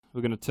We're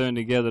going to turn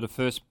together to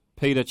 1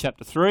 Peter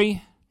chapter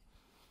 3,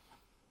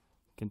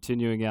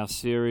 continuing our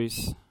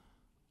series.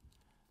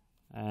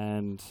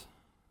 And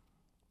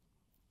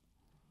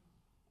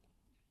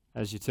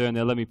as you turn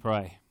there, let me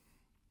pray.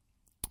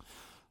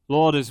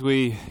 Lord, as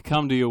we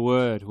come to your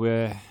word,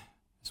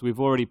 as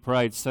we've already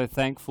prayed, so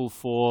thankful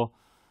for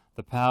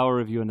the power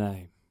of your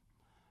name.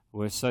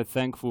 We're so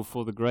thankful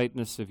for the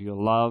greatness of your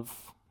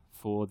love,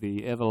 for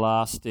the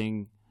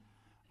everlasting,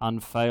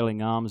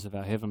 unfailing arms of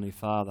our Heavenly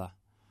Father.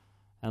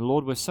 And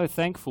Lord, we're so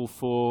thankful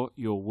for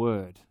your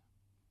word.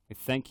 We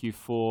thank you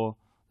for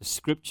the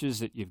scriptures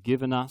that you've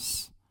given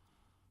us.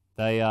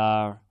 They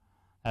are,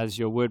 as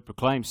your word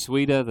proclaims,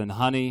 sweeter than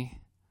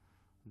honey.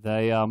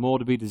 They are more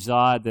to be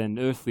desired than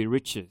earthly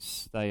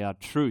riches. They are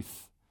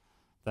truth.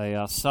 They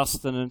are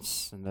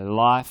sustenance and they're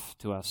life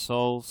to our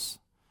souls.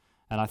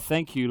 And I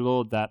thank you,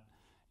 Lord, that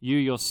you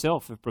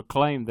yourself have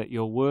proclaimed that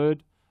your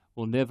word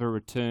will never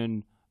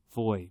return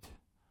void.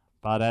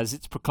 But as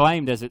it's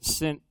proclaimed, as it's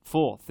sent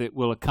forth, it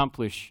will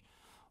accomplish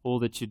all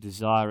that you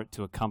desire it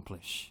to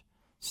accomplish.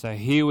 So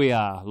here we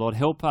are. Lord,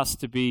 help us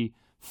to be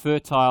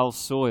fertile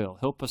soil.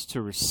 Help us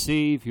to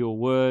receive your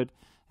word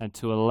and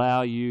to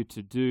allow you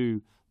to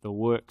do the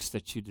works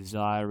that you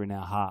desire in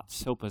our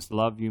hearts. Help us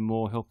love you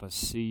more. Help us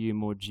see you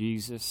more,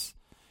 Jesus.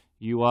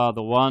 You are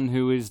the one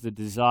who is the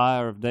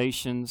desire of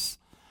nations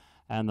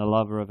and the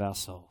lover of our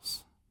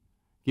souls.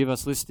 Give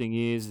us listening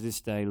ears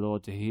this day,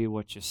 Lord, to hear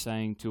what you're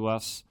saying to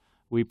us.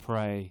 We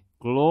pray,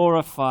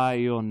 glorify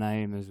your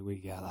name as we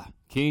gather.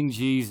 King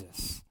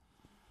Jesus,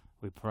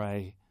 we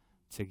pray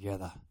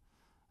together.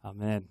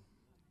 Amen.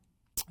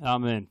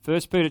 Amen.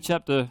 1 Peter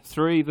chapter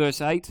 3, verse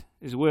 8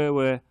 is where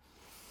we're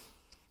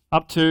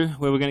up to,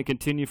 where we're going to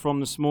continue from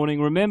this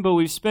morning. Remember,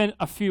 we've spent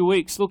a few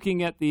weeks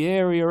looking at the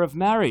area of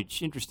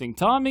marriage. Interesting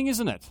timing,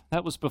 isn't it?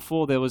 That was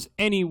before there was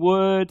any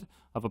word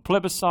of a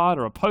plebiscite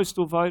or a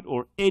postal vote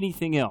or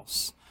anything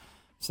else.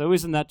 So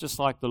isn't that just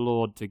like the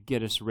Lord to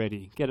get us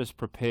ready, get us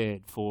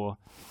prepared for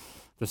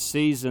the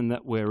season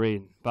that we're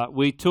in? But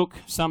we took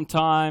some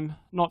time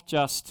not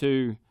just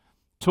to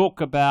talk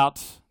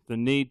about the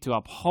need to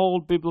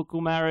uphold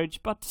biblical marriage,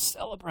 but to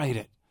celebrate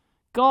it.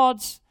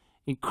 God's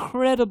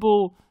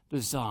incredible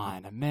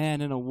design, a man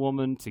and a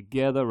woman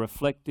together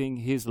reflecting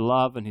his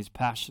love and his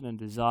passion and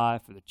desire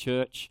for the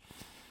church,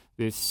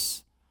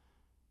 this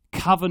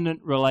covenant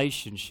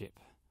relationship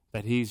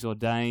that he's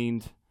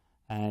ordained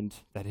and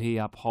that he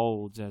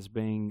upholds as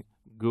being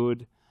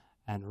good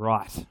and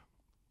right.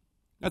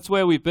 That's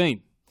where we've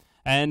been.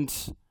 And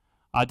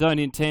I don't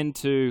intend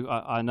to,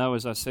 I know,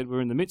 as I said,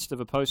 we're in the midst of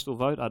a postal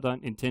vote. I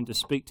don't intend to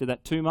speak to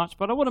that too much,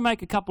 but I want to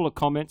make a couple of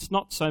comments,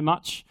 not so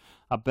much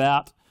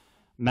about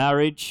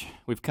marriage.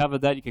 We've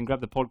covered that. You can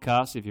grab the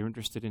podcast if you're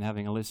interested in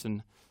having a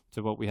listen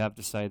to what we have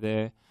to say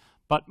there.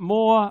 But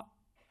more,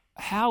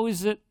 how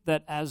is it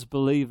that as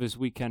believers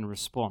we can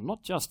respond,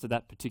 not just to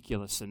that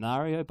particular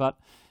scenario, but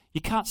you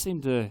can't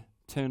seem to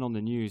turn on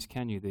the news,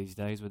 can you, these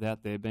days,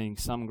 without there being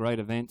some great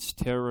events,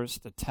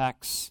 terrorist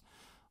attacks,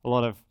 a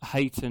lot of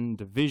hate and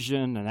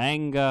division and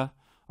anger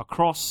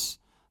across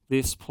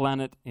this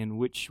planet in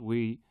which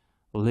we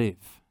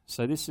live.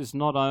 So this is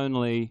not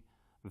only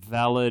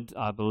valid,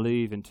 I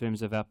believe, in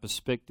terms of our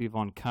perspective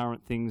on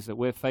current things that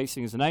we're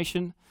facing as a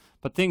nation,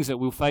 but things that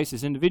we'll face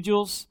as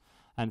individuals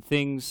and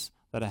things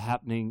that are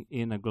happening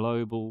in a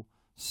global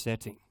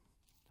setting.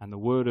 And the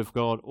Word of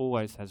God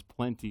always has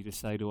plenty to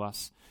say to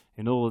us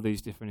in all of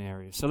these different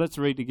areas. So let's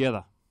read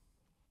together.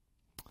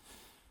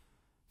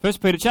 1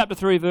 Peter chapter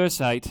 3,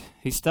 verse 8,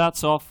 he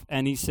starts off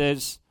and he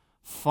says,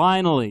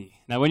 finally.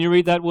 Now when you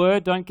read that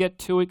word, don't get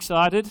too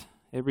excited.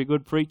 Every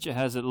good preacher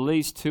has at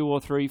least 2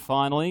 or 3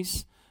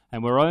 finallys,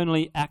 and we're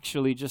only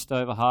actually just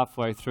over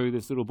halfway through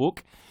this little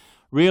book.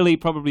 Really,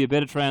 probably a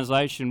better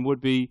translation would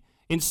be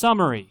in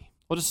summary,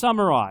 or to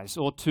summarize,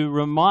 or to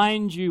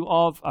remind you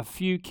of a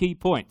few key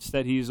points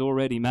that he's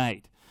already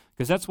made.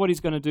 Because that's what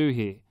he's going to do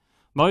here.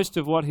 Most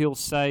of what he'll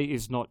say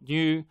is not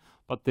new,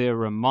 but they're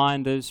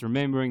reminders,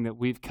 remembering that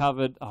we've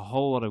covered a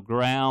whole lot of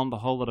ground, a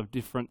whole lot of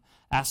different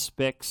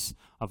aspects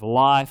of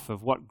life,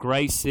 of what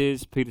grace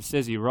is. Peter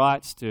says he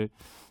writes to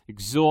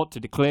exhort, to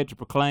declare, to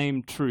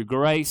proclaim true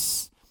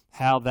grace,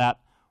 how that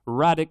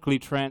radically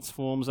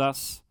transforms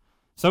us.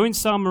 So in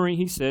summary,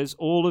 he says,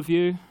 all of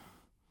you,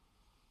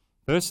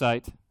 verse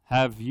 8,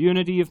 have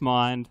unity of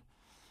mind,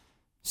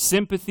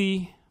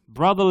 sympathy,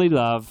 brotherly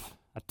love,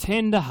 a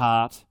tender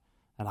heart,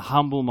 and a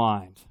humble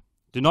mind.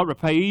 Do not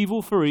repay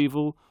evil for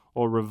evil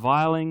or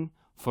reviling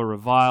for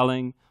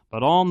reviling,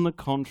 but on the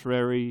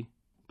contrary,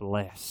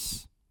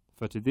 bless.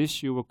 For to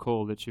this you were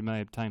called, that you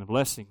may obtain a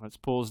blessing. Let's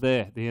pause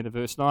there at the end of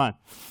verse 9.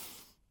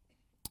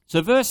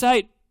 So verse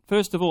 8,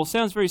 first of all,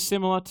 sounds very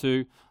similar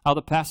to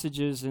other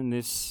passages in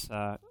this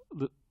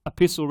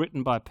epistle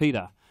written by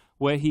Peter,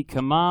 where he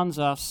commands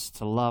us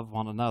to love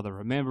one another,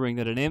 remembering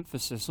that an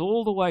emphasis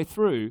all the way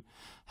through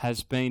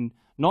has been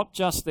not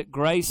just that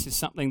grace is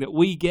something that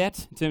we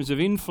get in terms of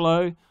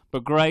inflow,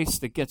 but grace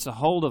that gets a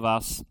hold of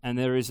us and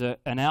there is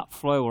an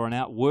outflow or an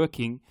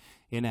outworking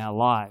in our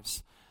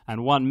lives.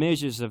 And one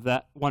measure of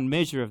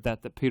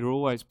that Peter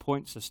always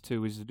points us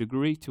to is the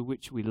degree to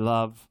which we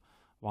love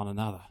one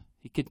another.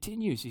 He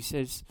continues, he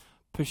says,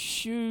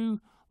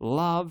 pursue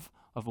love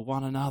of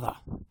one another.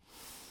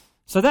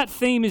 So that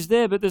theme is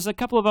there, but there's a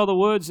couple of other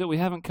words that we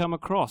haven't come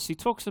across. He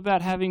talks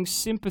about having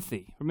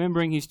sympathy,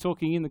 remembering he's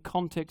talking in the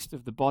context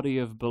of the body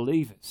of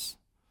believers.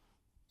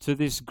 To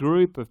this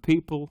group of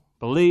people,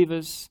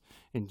 believers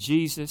in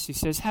Jesus, he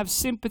says, have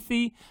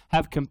sympathy,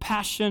 have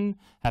compassion,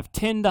 have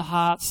tender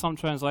hearts. Some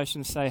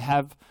translations say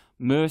have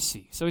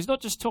mercy. So he's not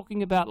just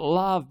talking about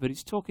love, but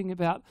he's talking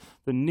about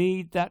the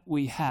need that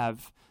we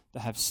have to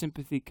have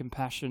sympathy,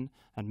 compassion,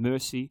 and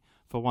mercy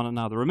for one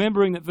another.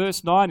 Remembering that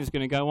verse 9 is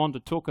going to go on to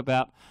talk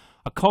about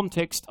a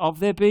context of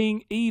there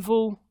being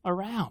evil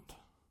around.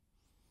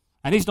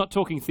 And he's not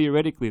talking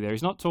theoretically there.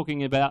 He's not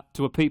talking about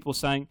to a people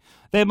saying,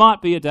 there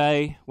might be a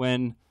day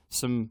when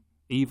some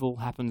evil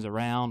happens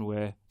around,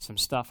 where some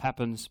stuff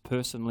happens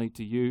personally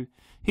to you.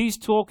 He's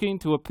talking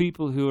to a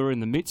people who are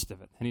in the midst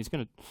of it. And he's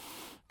going to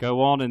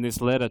go on in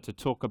this letter to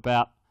talk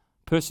about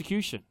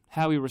persecution,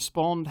 how we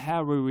respond,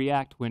 how we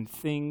react when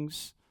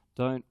things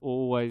don't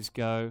always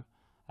go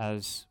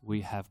as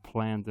we have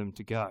planned them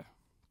to go.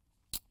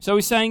 So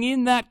he's saying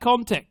in that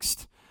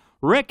context,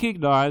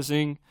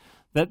 recognizing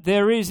that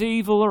there is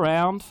evil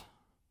around,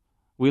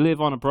 we live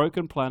on a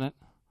broken planet,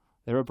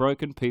 there are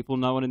broken people,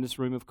 no one in this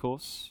room, of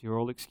course, you're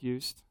all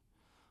excused,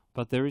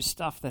 but there is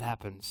stuff that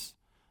happens.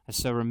 And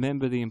so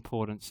remember the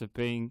importance of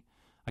being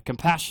a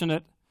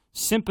compassionate,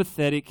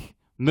 sympathetic,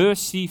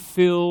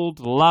 mercy-filled,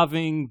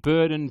 loving,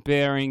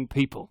 burden-bearing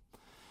people.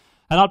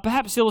 And I'd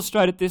perhaps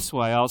illustrate it this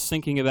way. I was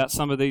thinking about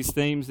some of these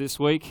themes this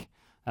week,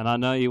 and I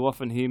know you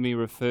often hear me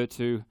refer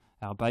to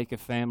our Baker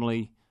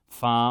family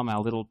farm,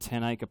 our little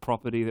 10-acre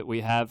property that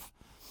we have.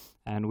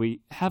 And we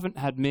haven't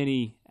had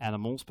many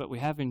animals, but we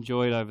have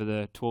enjoyed over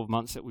the 12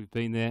 months that we've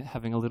been there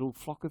having a little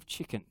flock of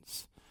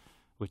chickens,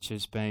 which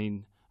has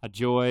been a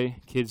joy.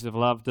 Kids have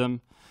loved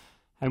them.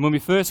 And when we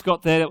first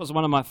got there, that was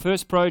one of my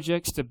first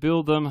projects to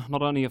build them,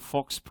 not only a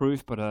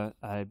fox-proof, but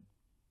a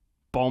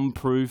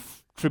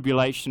bomb-proof,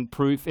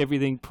 tribulation-proof,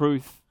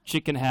 everything-proof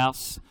chicken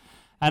house.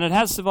 And it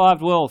has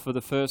survived well for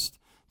the first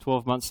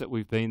 12 months that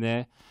we've been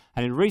there.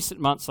 And in recent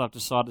months, I've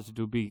decided to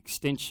do a big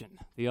extension.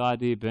 The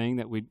idea being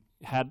that we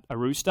had a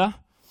rooster,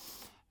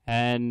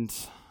 and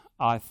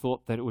I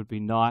thought that it would be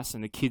nice,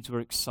 and the kids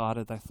were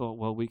excited. They thought,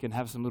 well, we can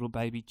have some little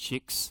baby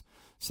chicks.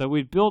 So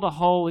we'd built a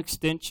whole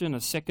extension, a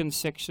second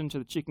section to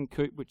the chicken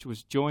coop, which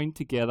was joined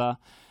together.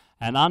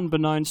 And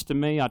unbeknownst to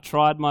me, I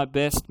tried my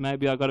best.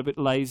 Maybe I got a bit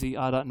lazy.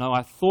 I don't know.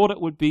 I thought it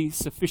would be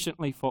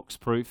sufficiently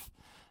fox-proof,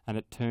 and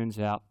it turns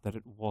out that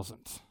it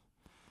wasn't.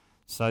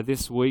 So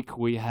this week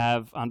we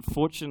have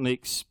unfortunately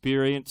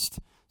experienced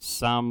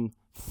some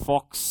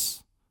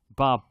fox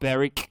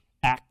barbaric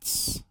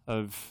acts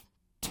of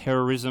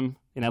terrorism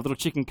in our little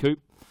chicken coop.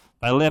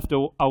 They left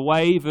a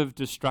wave of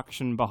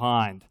destruction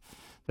behind.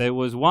 There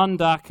was one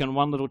duck and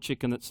one little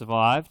chicken that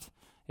survived.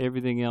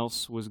 Everything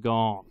else was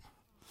gone.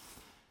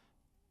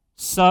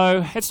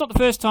 So it's not the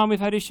first time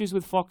we've had issues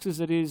with foxes.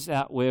 It is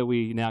out where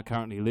we now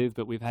currently live,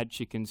 but we've had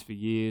chickens for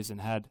years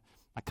and had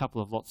a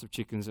couple of lots of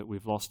chickens that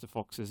we've lost to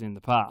foxes in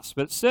the past.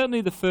 But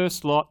certainly the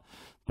first lot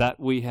that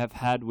we have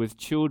had with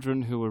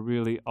children who are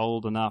really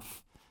old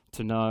enough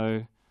to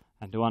know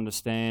and to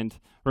understand,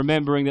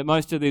 remembering that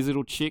most of these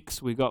little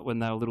chicks we got when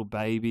they were little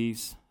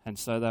babies, and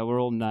so they were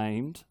all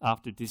named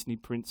after Disney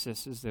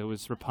princesses. There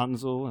was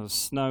Rapunzel, there was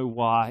Snow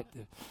White,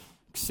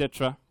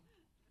 etc.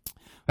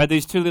 We had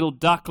these two little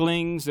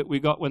ducklings that we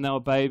got when they were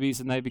babies,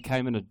 and they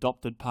became an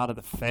adopted part of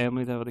the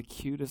family. They were the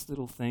cutest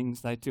little things.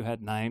 They too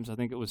had names. I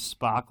think it was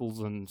Sparkles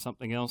and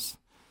something else.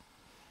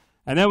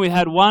 And then we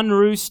had one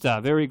rooster,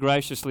 very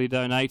graciously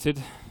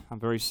donated. I'm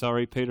very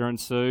sorry, Peter and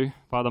Sue,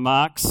 by the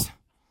Marks.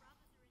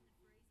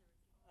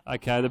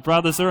 Okay, the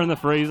brothers are in the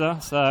freezer,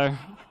 so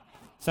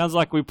sounds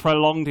like we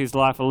prolonged his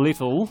life a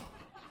little.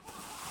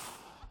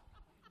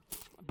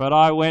 But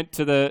I went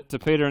to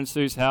Peter and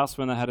Sue's house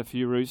when they had a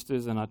few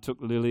roosters, and I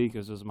took Lily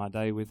because it was my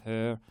day with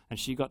her, and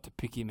she got to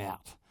pick him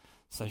out.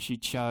 So she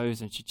chose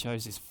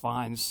this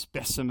fine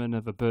specimen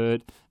of a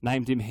bird,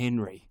 named him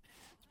Henry.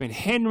 It's been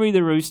Henry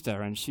the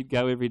rooster, and she'd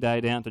go every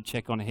day down to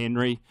check on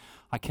Henry.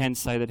 I can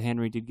say that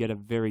Henry did get a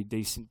very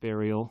decent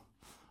burial.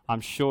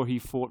 I'm sure he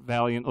fought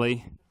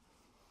valiantly.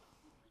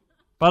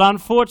 But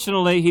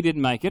unfortunately, he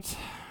didn't make it.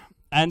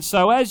 And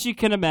so as you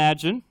can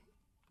imagine,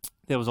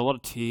 there was a lot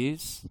of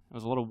tears, there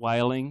was a lot of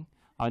wailing.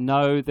 I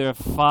know there are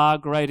far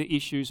greater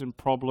issues and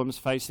problems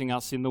facing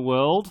us in the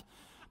world,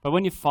 but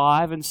when you're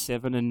 5 and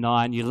 7 and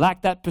 9, you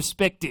lack that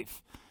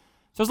perspective.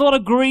 So there's a lot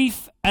of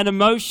grief and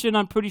emotion.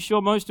 I'm pretty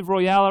sure most of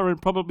Royalla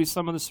and probably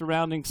some of the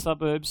surrounding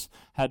suburbs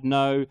had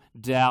no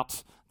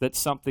doubt that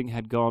something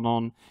had gone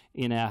on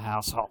in our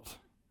household.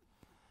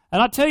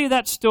 And I tell you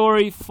that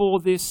story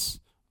for this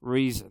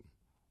reason,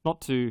 not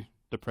to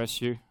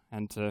depress you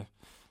and to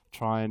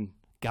try and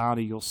garner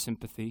your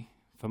sympathy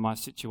for my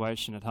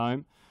situation at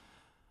home.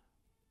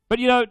 But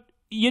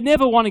you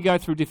never want to go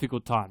through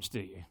difficult times, do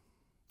you?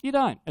 You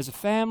don't. As a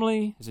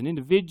family, as an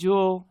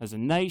individual, as a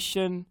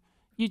nation,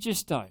 You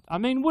just don't. I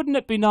mean, wouldn't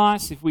it be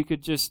nice if we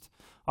could just,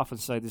 I often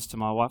say this to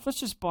my wife,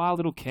 let's just buy a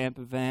little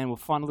camper van, we'll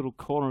find a little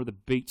corner of the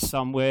beach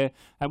somewhere,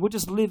 and we'll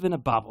just live in a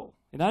bubble.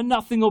 You know,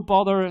 nothing will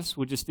bother us,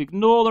 we'll just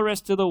ignore the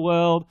rest of the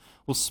world,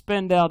 we'll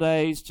spend our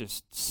days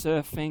just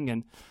surfing.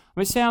 And I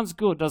mean, it sounds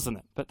good, doesn't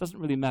it? But it doesn't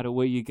really matter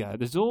where you go.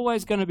 There's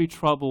always going to be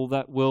trouble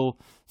that will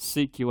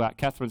seek you out.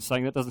 Catherine's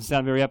saying that doesn't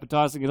sound very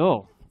appetizing at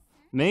all.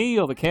 Me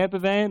or the camper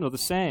van or the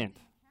sand?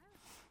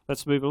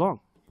 Let's move along.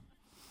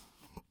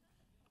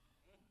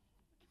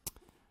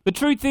 The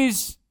truth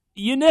is,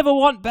 you never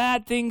want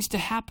bad things to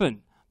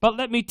happen. But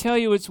let me tell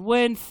you, it's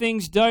when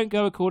things don't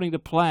go according to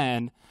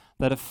plan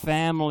that a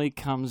family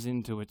comes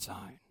into its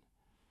own.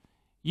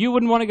 You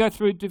wouldn't want to go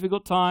through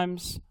difficult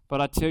times,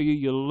 but I tell you,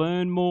 you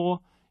learn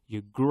more,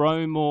 you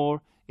grow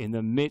more in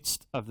the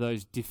midst of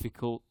those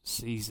difficult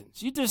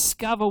seasons. You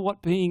discover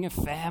what being a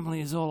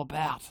family is all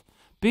about.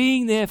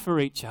 Being there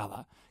for each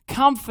other,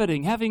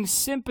 comforting, having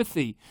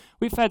sympathy.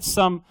 We've had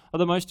some of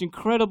the most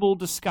incredible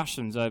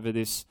discussions over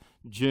this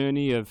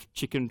journey of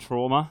chicken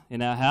trauma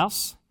in our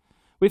house.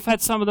 We've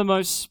had some of the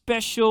most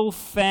special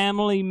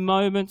family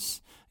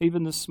moments.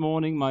 Even this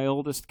morning, my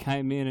eldest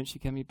came in and she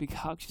gave me a big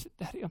hug. She said,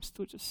 "Daddy, I'm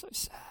still just so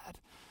sad."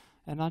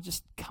 And I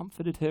just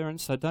comforted her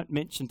and said, "Don't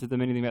mention to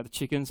them anything about the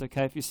chickens,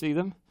 okay, if you see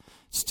them."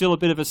 Still a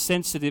bit of a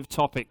sensitive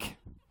topic.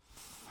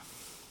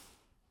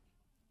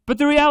 But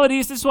the reality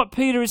is, this is what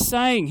Peter is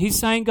saying. He's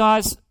saying,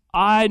 guys,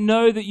 I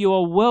know that you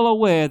are well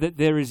aware that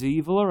there is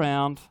evil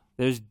around.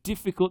 There's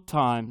difficult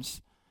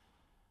times.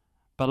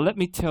 But let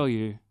me tell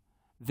you,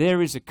 there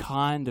is a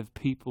kind of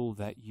people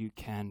that you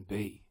can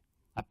be.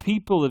 A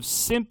people of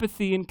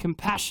sympathy and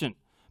compassion,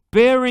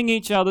 bearing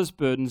each other's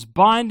burdens,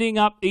 binding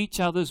up each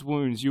other's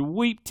wounds. You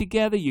weep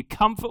together, you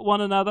comfort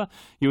one another,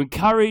 you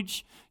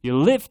encourage, you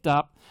lift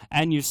up,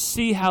 and you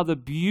see how the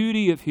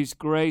beauty of His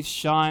grace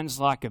shines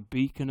like a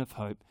beacon of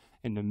hope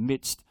in the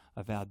midst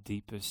of our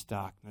deepest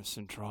darkness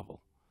and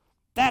trouble.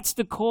 That's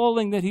the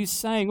calling that He's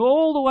saying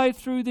all the way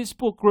through this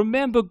book.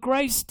 Remember,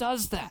 grace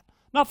does that.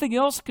 Nothing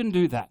else can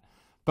do that.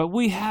 But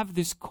we have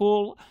this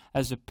call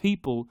as a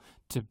people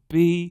to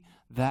be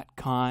that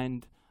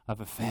kind of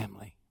a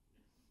family.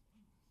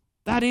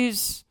 That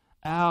is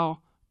our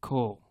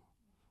call.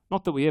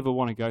 Not that we ever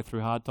want to go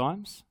through hard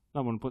times.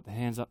 No one put their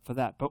hands up for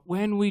that. But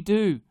when we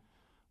do,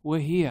 we're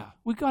here.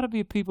 We've got to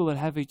be a people that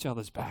have each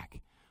other's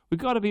back. We've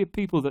got to be a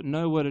people that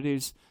know what it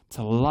is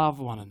to love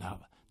one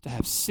another, to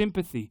have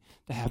sympathy,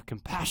 to have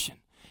compassion.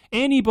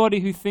 Anybody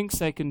who thinks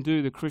they can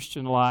do the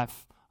Christian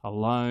life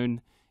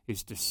alone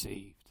is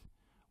deceived.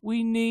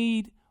 We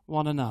need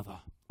one another.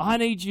 I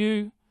need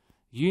you,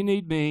 you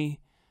need me,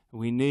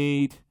 we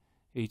need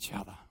each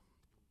other.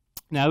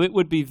 Now, it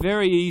would be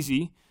very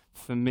easy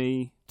for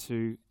me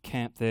to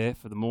camp there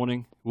for the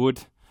morning.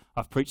 Would.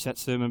 I've preached that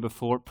sermon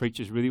before. It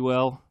preaches really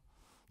well.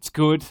 It's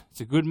good.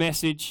 It's a good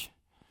message.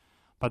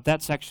 But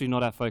that's actually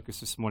not our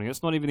focus this morning.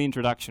 That's not even the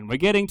introduction. We're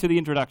getting to the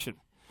introduction.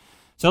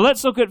 So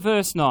let's look at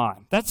verse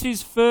 9. That's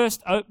his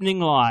first opening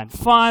line.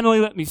 Finally,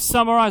 let me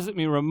summarize. Let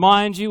me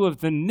remind you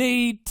of the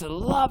need to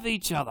love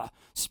each other,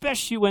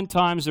 especially when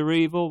times are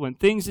evil, when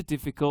things are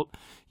difficult.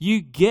 You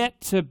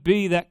get to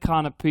be that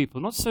kind of people.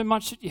 Not so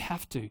much that you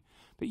have to,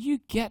 but you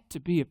get to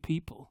be a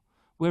people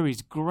where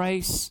His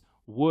grace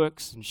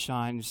works and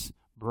shines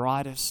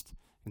brightest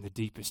in the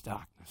deepest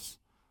darkness.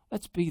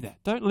 Let's be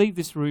that. Don't leave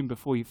this room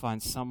before you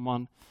find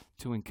someone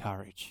to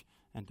encourage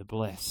and to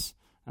bless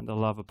and to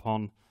love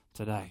upon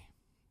today.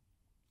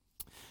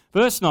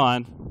 Verse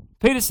 9,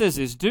 Peter says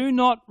this, "Do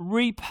not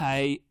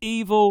repay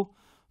evil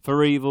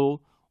for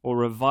evil or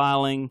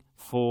reviling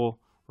for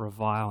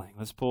reviling."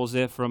 Let's pause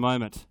there for a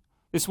moment.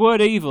 This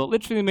word evil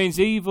literally means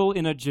evil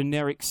in a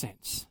generic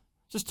sense.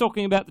 Just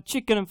talking about the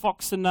chicken and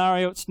fox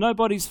scenario. It's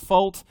nobody's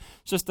fault.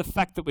 It's just the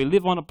fact that we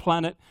live on a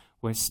planet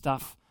where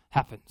stuff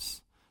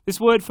happens. This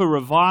word for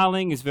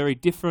reviling is very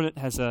different. It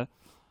has a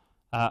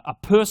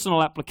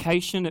personal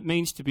application. It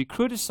means to be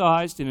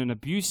criticized in an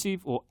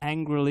abusive or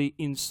angrily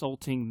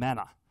insulting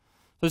manner.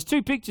 There's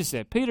two pictures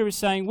there. Peter is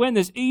saying when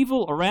there's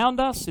evil around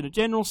us in a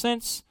general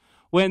sense,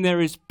 when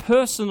there is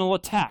personal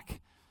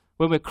attack,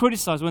 when we're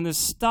criticized, when there's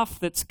stuff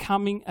that's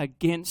coming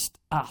against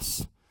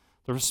us,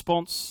 the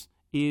response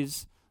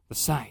is the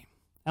same.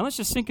 And let's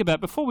just think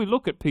about, before we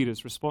look at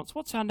Peter's response,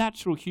 what's our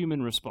natural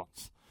human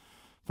response?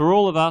 For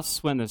all of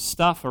us, when there's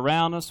stuff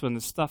around us, when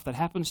there's stuff that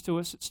happens to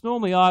us, it's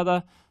normally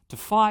either to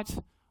fight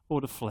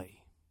or to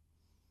flee.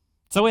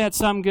 So we had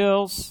some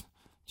girls,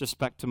 just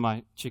back to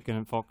my chicken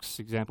and fox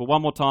example,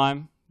 one more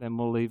time, then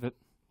we'll leave it,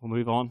 we'll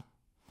move on.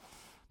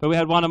 But we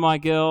had one of my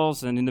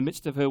girls, and in the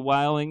midst of her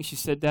wailing, she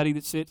said, "Daddy,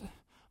 that's it.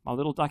 My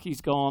little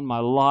duckie's gone. My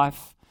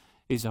life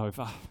is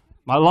over.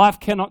 My life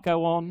cannot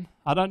go on.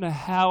 I don't know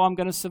how I'm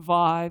going to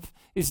survive.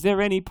 Is there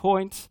any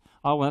point?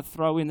 I want to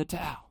throw in the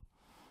towel."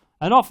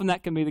 And often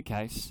that can be the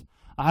case.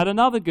 I had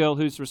another girl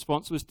whose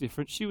response was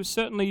different. She was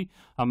certainly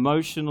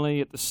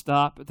emotionally at the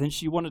start, but then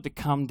she wanted to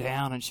come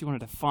down and she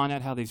wanted to find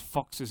out how these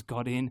foxes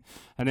got in.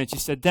 And then she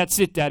said, "That's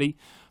it, Daddy.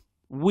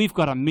 we've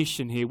got a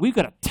mission here. We've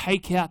got to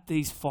take out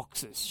these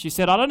foxes. She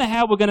said, I don't know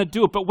how we're going to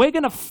do it, but we're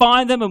going to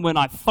find them, and when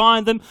I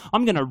find them,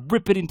 I'm going to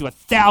rip it into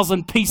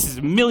 1,000 pieces,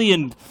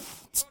 1,000,000.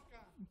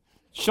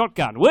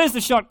 Shotgun. Where's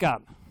the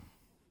shotgun?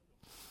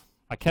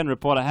 I can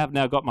report I have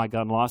now got my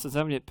gun license. I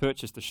haven't yet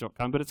purchased a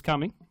shotgun, but it's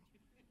coming.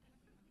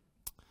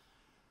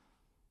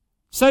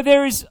 So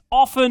there is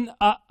often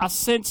a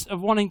sense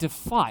of wanting to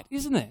fight,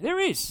 isn't there? There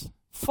is.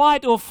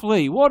 Fight or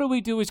flee. What do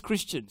we do as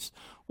Christians?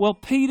 Well,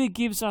 Peter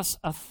gives us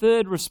a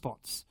third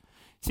response.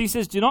 So he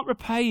says, do not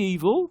repay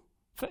evil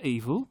for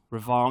evil,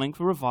 reviling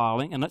for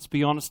reviling. And let's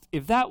be honest,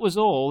 if that was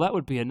all, that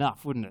would be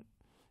enough, wouldn't it?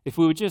 If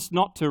we were just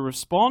not to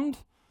respond,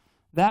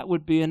 that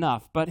would be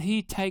enough. But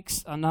he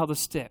takes another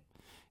step.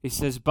 He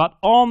says, but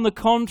on the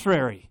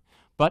contrary,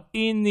 but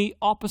in the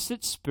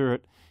opposite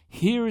spirit,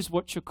 here is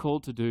what you're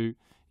called to do.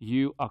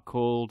 You are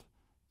called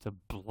to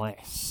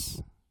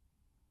bless.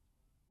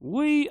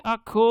 We are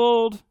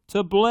called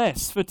to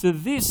bless, for to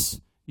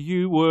this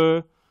you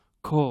were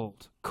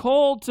called.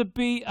 Called to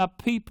be a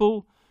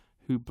people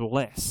who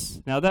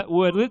bless. Now that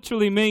word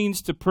literally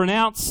means to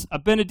pronounce a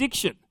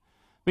benediction.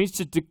 It means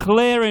to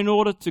declare in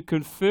order to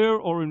confer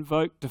or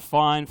invoke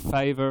divine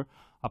favor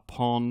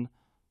upon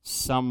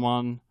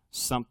someone,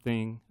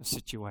 something, a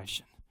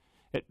situation.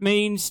 It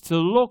means to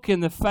look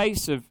in the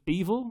face of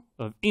evil,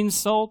 of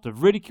insult,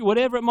 of ridicule,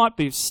 whatever it might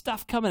be, of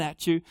stuff coming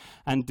at you,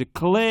 and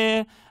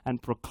declare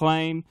and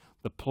proclaim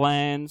the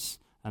plans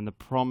and the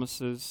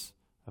promises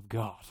of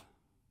God.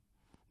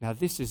 Now,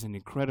 this is an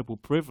incredible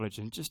privilege,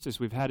 and just as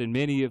we've had in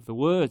many of the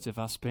words of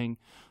us being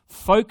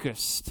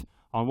focused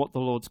on what the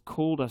Lord's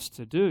called us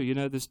to do, you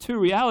know, there's two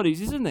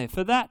realities, isn't there?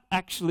 For that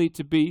actually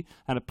to be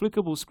an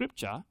applicable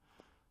scripture,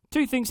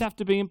 two things have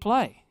to be in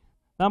play.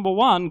 Number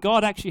one,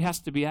 God actually has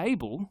to be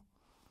able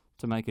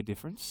to make a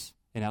difference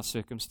in our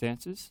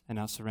circumstances and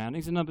our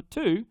surroundings. And number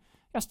two,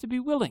 he has to be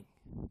willing.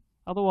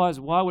 Otherwise,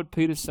 why would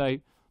Peter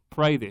say,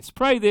 pray this,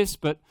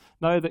 but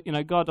know that, you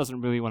know, God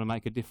doesn't really want to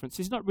make a difference.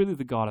 He's not really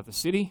the God of the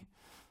city.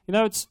 You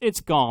know,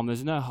 it's gone.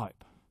 There's no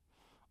hope.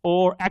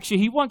 Or actually,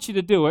 he wants you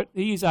to do it.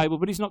 He is able,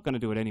 but he's not going to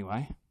do it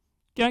anyway.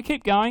 You know,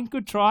 keep going.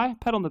 Good try.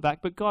 Pat on the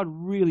back. But God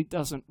really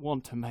doesn't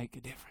want to make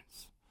a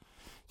difference.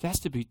 There has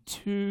to be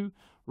two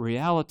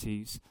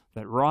realities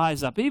that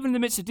rise up, even in the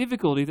midst of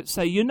difficulty, that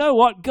say, you know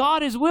what?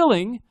 God is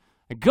willing,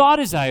 and God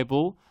is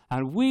able,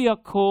 and we are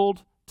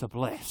called to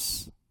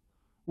bless.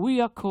 We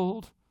are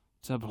called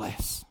to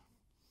bless.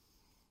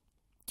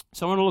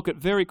 So I want to look at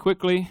very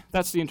quickly,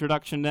 that's the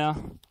introduction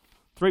now,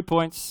 3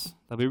 points,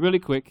 they'll be really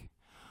quick.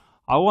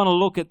 I want to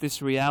look at this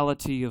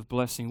reality of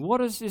blessing. What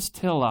does this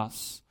tell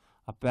us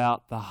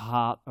about the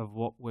heart of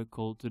what we're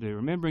called to do?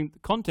 Remembering the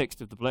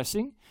context of the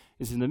blessing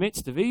is in the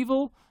midst of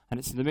evil, and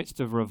it's in the midst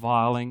of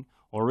reviling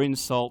or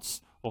insults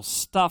or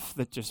stuff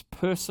that just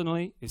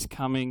personally is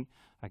coming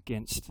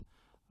against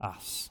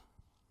us.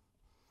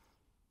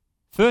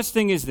 First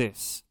thing is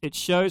this. It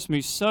shows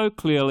me so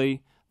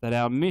clearly that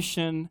our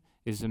mission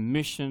is a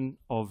mission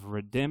of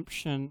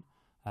redemption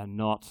and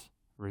not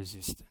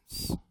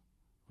resistance.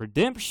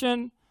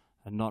 Redemption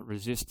and not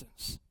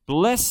resistance.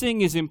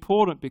 Blessing is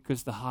important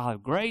because the heart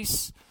of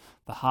grace,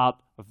 the heart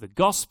of the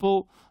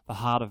gospel, the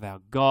heart of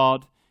our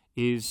God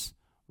is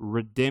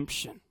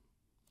redemption.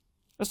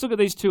 Let's look at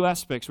these two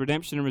aspects,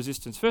 redemption and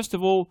resistance. First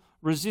of all,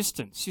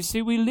 resistance. You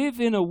see, we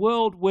live in a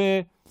world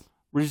where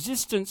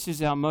resistance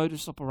is our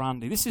modus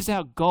operandi. This is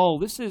our goal.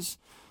 This is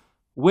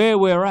where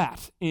we're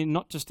at in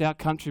not just our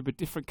country, but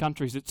different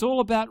countries. It's all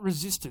about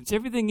resistance.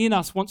 Everything in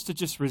us wants to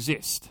just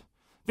resist.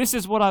 This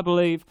is what I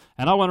believe,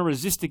 and I want to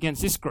resist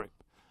against this group.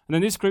 And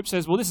then this group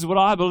says, well, this is what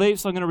I believe,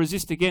 so I'm going to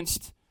resist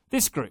against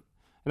this group.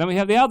 And then we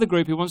have the other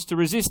group who wants to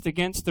resist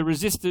against the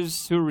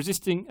resistors who are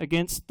resisting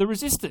against the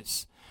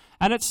resistors.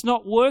 And it's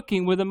not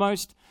working with the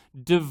most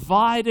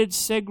divided,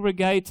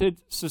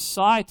 segregated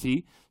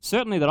society,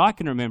 certainly that I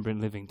can remember in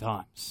living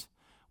times,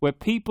 where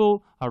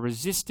people are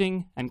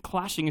resisting and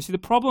clashing. You see, the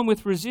problem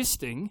with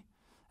resisting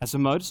as a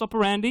modus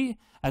operandi,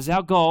 as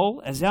our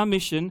goal, as our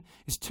mission,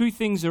 is two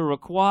things are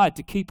required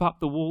to keep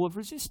up the wall of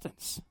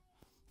resistance: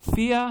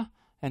 fear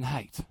and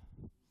hate.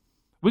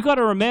 We've got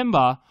to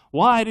remember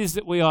why it is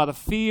that we either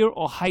fear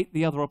or hate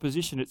the other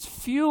opposition. It's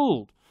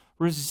fueled.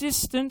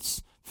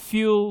 Resistance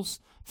fuels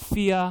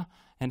fear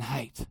and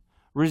hate.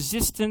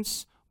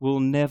 Resistance will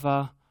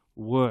never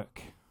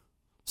work.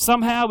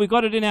 Somehow we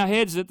got it in our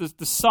heads that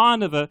the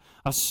sign of a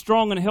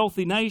strong and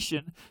healthy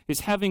nation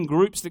is having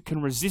groups that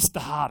can resist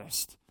the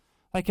hardest.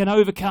 They can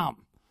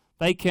overcome.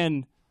 They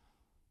can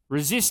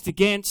resist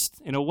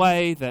against in a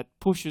way that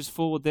pushes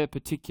forward their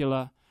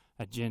particular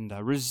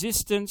agenda.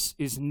 Resistance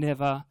is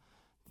never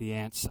the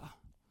answer.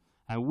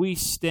 And we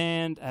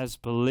stand as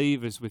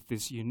believers with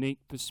this unique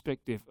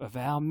perspective of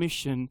our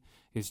mission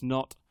is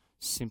not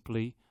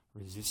simply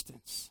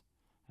resistance.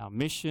 Our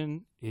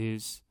mission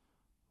is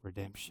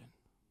redemption.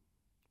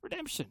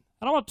 Redemption.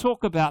 And I want to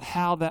talk about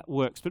how that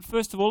works. But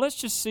first of all, let's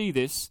just see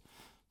this,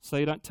 so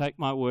you don't take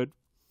my word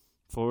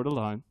for it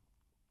alone,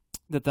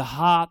 that the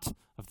heart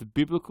of the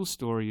biblical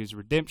story is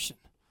redemption.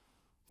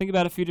 Think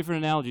about a few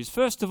different analogies.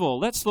 First of all,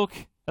 let's look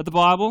at the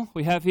Bible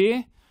we have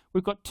here.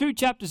 We've got 2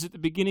 chapters at the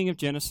beginning of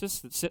Genesis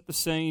that set the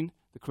scene,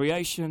 the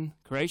creation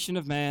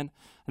of man.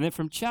 And then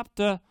from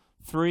chapter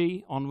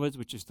 3 onwards,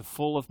 which is the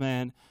fall of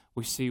man,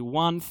 we see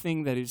one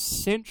thing that is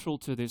central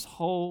to this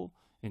whole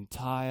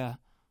entire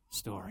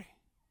story.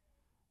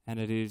 And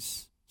it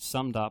is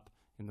summed up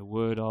in the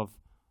word of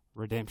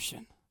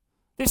redemption.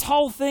 This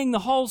whole thing, the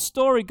whole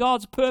story,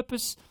 God's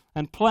purpose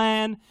and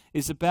plan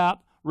is about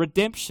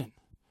redemption.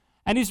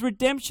 And his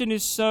redemption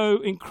is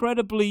so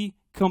incredibly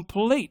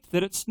complete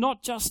that it's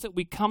not just that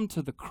we come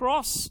to the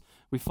cross,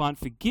 we find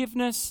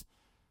forgiveness,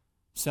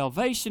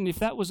 salvation. If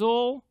that was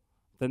all,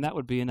 then that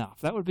would be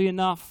enough. That would be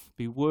enough,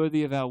 be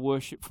worthy of our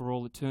worship for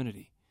all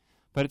eternity.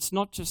 But it's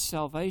not just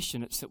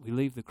salvation, it's that we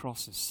leave the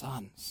cross as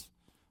sons,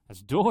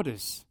 as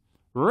daughters,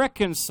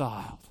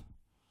 reconciled,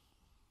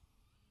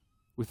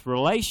 with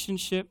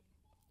relationship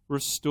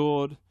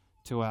restored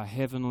to our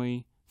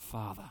Heavenly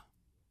Father.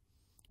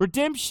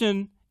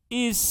 Redemption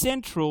is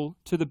central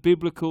to the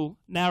biblical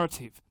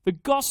narrative. The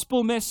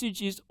gospel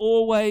message is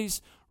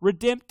always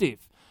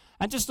redemptive.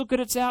 And just look at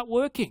its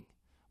outworking.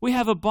 We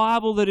have a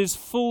Bible that is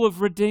full of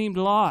redeemed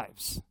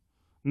lives.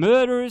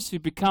 Murderers who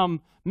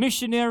become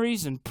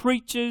missionaries and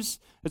preachers.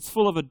 It's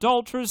full of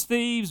adulterers,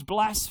 thieves,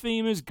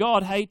 blasphemers,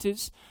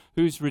 God-haters,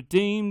 whose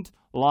redeemed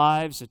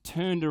lives are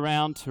turned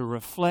around to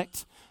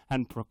reflect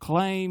and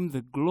proclaim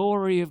the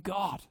glory of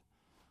God.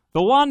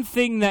 The one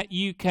thing that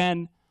you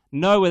can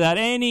know without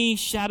any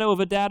shadow of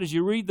a doubt as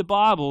you read the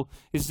Bible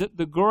is that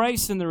the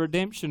grace and the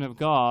redemption of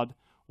God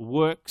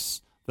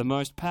works the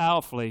most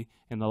powerfully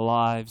in the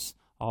lives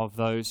of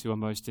those who are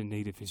most in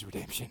need of his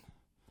redemption,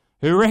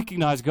 who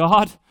recognize,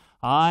 God,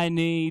 I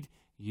need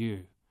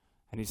you.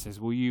 And he says,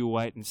 will you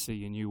wait and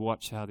see, and you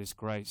watch how this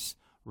grace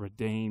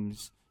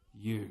redeems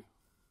you.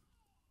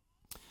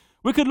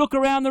 We could look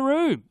around the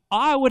room.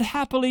 I would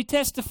happily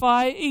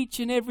testify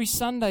each and every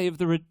Sunday of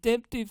the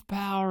redemptive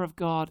power of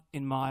God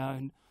in my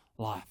own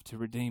life to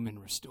redeem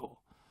and restore.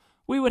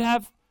 We would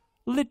have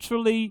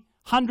literally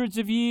hundreds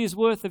of years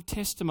worth of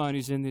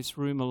testimonies in this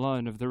room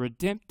alone of the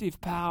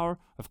redemptive power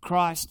of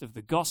Christ, of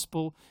the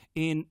gospel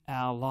in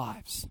our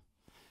lives.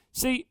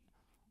 See,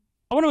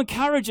 I want to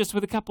encourage us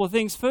with a couple of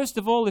things. First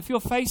of all, if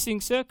you're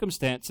facing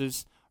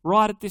circumstances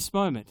right at this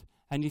moment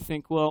and you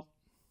think, well,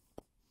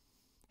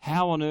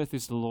 how on earth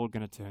is the Lord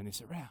going to turn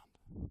this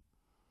around?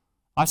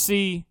 I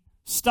see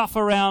stuff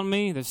around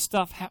me, there's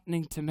stuff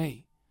happening to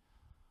me.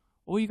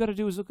 All you got to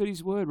do is look at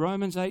his word,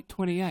 Romans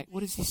 8:28.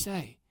 What does he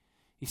say?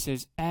 He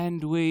says,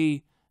 and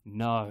we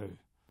know.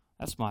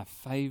 That's my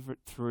favorite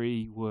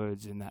 3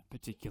 words in that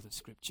particular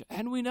scripture.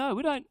 And we know.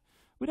 We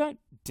don't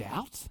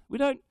doubt. We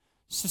don't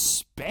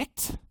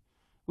suspect.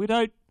 We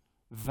don't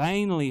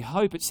vainly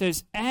hope. It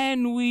says,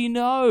 and we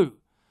know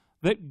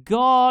that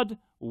God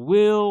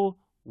will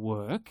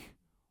work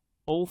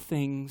all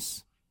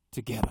things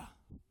together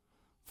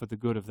for the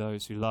good of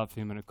those who love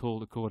him and are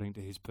called according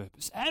to his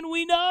purpose. And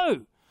we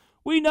know.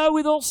 We know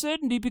with all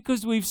certainty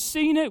because we've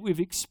seen it, we've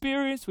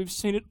experienced, we've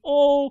seen it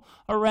all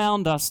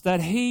around us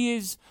that he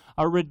is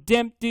a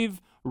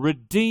redemptive,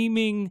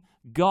 redeeming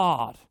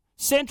God.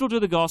 Central to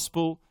the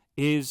gospel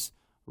is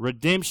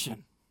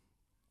redemption.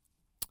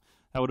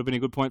 That would have been a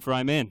good point for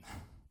amen.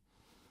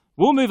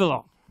 We'll move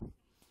along.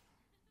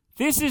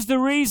 This is the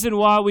reason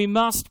why we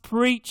must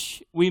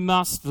preach, we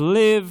must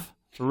live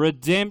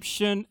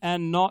redemption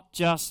and not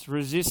just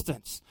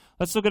resistance.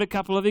 Let's look at a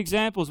couple of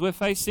examples. We're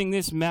facing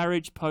this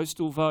marriage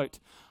postal vote.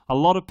 A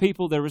lot of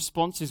people, their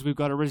response is, we've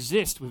got to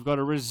resist, we've got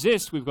to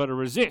resist, we've got to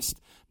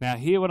resist. Now,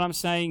 hear what I'm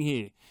saying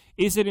here.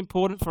 Is it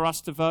important for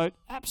us to vote?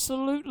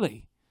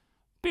 Absolutely.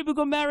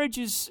 Biblical marriage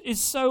is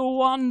so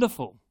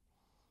wonderful.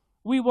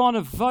 We want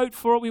to vote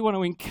for it. We want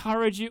to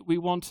encourage it. We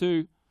want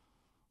to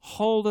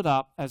hold it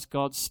up as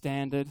God's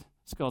standard,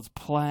 as God's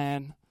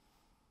plan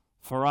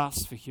for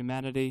us, for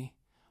humanity.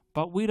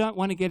 But we don't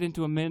want to get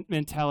into a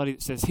mentality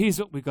that says, here's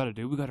what we've got to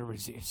do. We've got to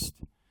resist.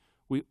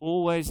 We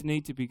always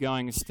need to be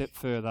going a step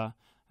further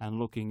and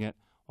looking at,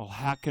 well,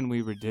 how can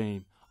we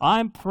redeem?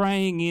 I'm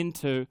praying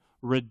into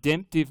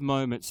redemptive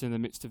moments in the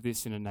midst of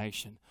this in a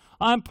nation.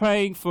 I'm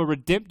praying for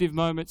redemptive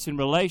moments in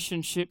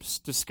relationships,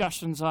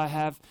 discussions I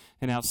have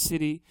in our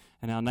city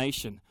and our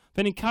nation.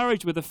 Been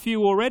encouraged with a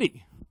few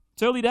already.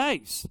 It's early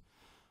days.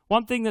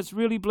 One thing that's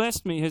really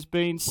blessed me has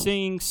been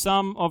seeing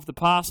some of the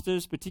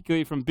pastors,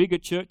 particularly from bigger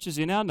churches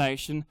in our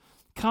nation,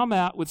 come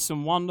out with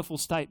some wonderful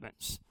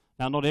statements.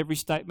 Now, not every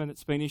statement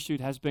that's been issued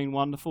has been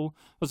wonderful.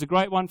 There was a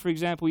great one, for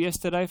example,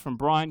 yesterday from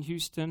Brian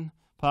Houston,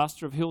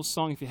 pastor of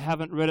Hillsong. If you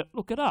haven't read it,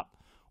 look it up.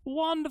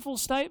 Wonderful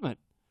statement.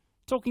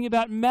 Talking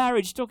about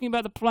marriage, talking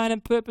about the plan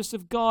and purpose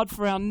of God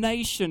for our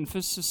nation,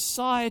 for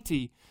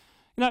society.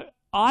 You know,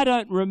 I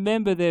don't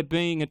remember there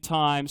being a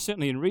time,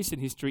 certainly in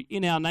recent history,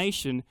 in our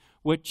nation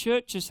where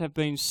churches have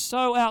been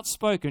so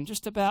outspoken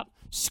just about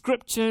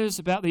scriptures,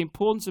 about the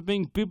importance of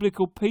being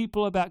biblical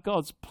people, about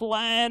God's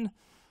plan.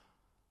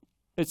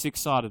 It's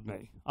excited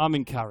me. I'm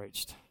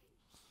encouraged.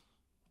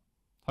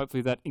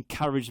 Hopefully that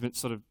encouragement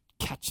sort of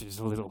catches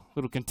a little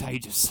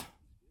contagious.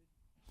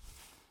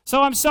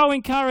 So I'm so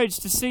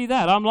encouraged to see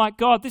that. I'm like,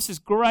 God, this is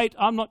great.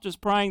 I'm not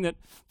just praying that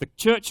the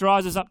church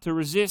rises up to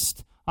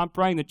resist. I'm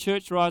praying the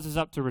church rises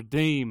up to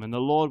redeem, and the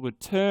Lord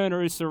would turn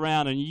us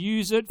around and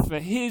use it for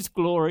His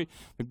glory,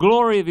 the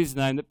glory of His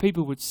name, that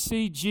people would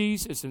see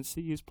Jesus and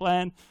see His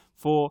plan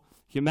for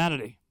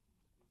humanity.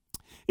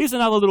 Here's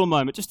another little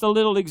moment, just a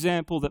little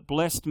example that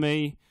blessed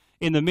me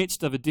in the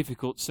midst of a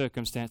difficult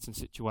circumstance and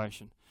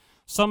situation.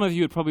 Some of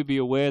you would probably be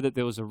aware that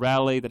there was a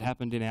rally that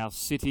happened in our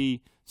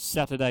city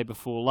Saturday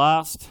before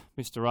last.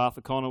 Mr.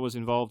 Arthur Connor was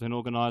involved in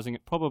organising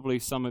it. Probably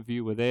some of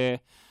you were there.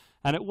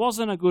 And it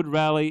wasn't a good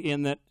rally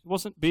in that it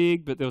wasn't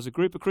big, but there was a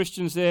group of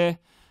Christians there,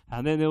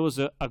 and then there was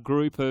a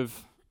group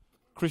of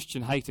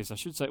Christian haters. I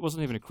should say it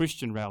wasn't even a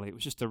Christian rally. It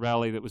was just a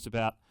rally that was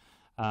about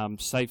the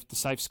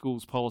Safe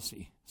Schools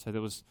policy. So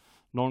there was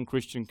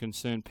non-Christian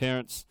concerned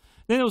parents.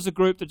 Then there was a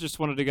group that just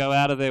wanted to go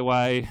out of their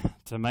way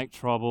to make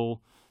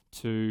trouble,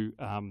 to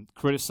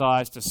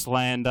criticise, to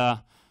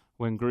slander.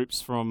 When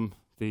groups from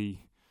the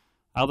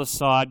other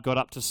side got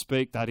up to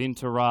speak, they'd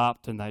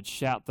interrupt and they'd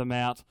shout them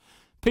out.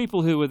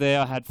 People who were there,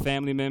 I had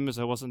family members,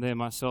 I wasn't there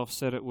myself,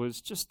 said it was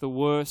just the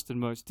worst and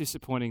most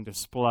disappointing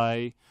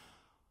display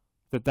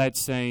that they'd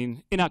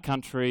seen in our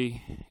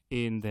country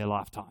in their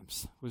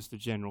lifetimes, was the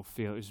general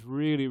feel. It was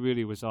really,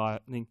 really was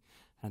eye-opening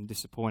and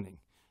disappointing.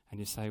 And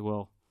you say,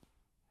 well,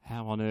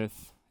 how on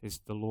earth is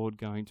the Lord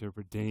going to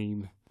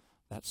redeem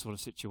that sort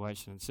of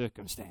situation and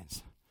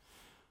circumstance?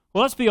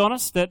 Well, let's be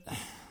honest,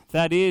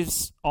 that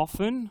is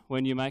often,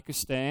 when you make a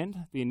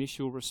stand, the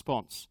initial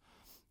response.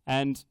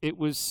 And it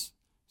was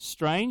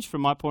strange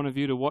from my point of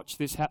view to watch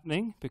this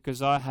happening,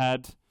 because I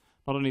had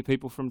not only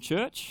people from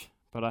church,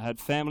 but I had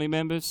family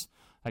members,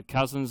 I had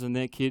cousins and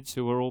their kids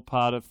who were all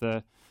part of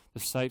the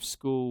Safe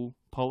School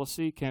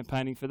policy,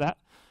 campaigning for that.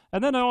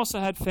 And then I also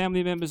had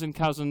family members and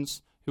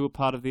cousins who were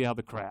part of the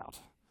other crowd.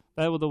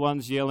 They were the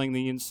ones yelling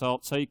the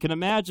insults. So you can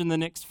imagine the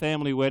next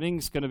family wedding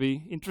is going to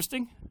be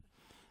interesting.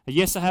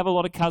 Yes, I have a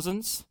lot of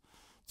cousins.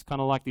 It's kind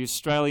of like the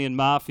Australian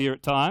mafia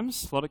at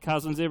times. A lot of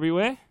cousins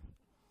everywhere.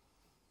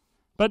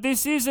 But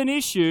this is an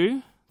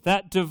issue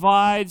that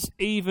divides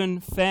even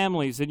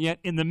families. And yet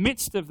in the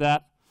midst of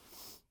that,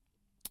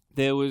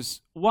 there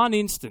was one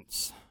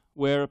instance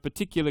where a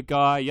particular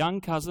guy, a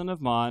young cousin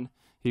of mine,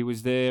 he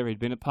was there, he'd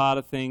been a part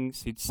of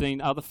things, he'd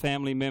seen other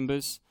family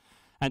members,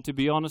 and to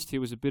be honest, he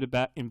was a bit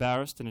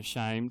embarrassed and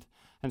ashamed.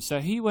 And so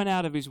he went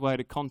out of his way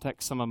to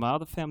contact some of my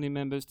other family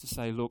members to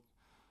say, look,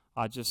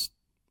 I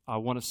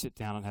want to sit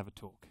down and have a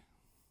talk.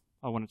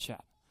 I want to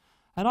chat.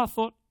 And I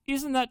thought,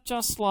 isn't that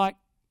just like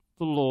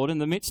the Lord in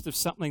the midst of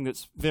something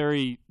that's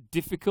very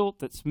difficult,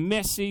 that's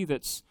messy,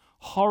 that's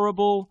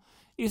horrible?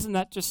 Isn't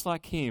that just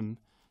like Him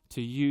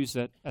to use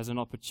it as an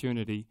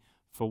opportunity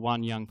for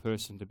one young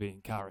person to be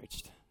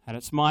encouraged? And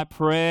it's my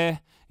prayer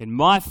in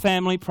my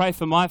family, pray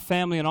for my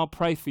family and I'll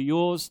pray for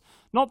yours,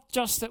 not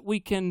just that we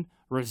can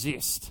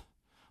resist,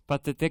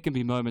 but that there can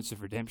be moments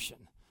of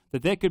redemption,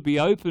 that there could be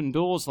open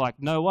doors like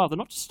no other,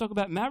 not just to talk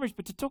about marriage,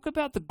 but to talk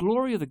about the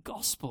glory of the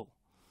gospel,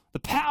 the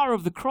power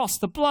of the cross,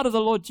 the blood of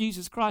the Lord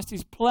Jesus Christ,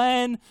 His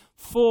plan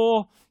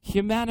for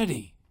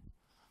humanity.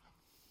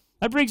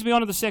 That brings me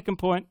on to the second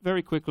point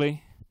very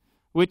quickly,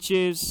 which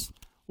is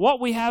what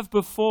we have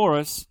before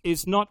us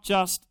is not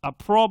just a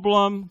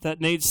problem that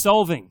needs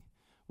solving.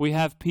 We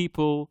have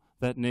people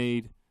that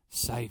need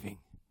saving.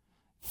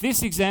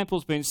 This example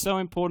has been so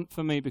important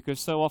for me because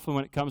so often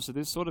when it comes to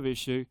this sort of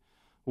issue,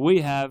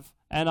 we have,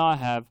 and I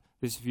have,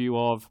 this view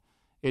of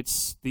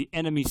it's the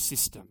enemy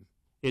system,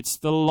 it's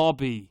the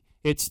lobby,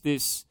 it's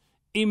this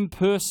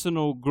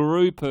impersonal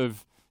group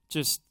of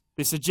just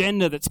this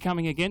agenda that's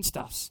coming against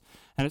us.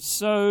 And it's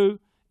so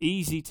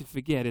easy to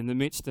forget in the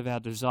midst of our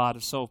desire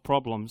to solve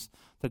problems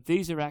that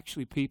these are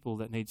actually people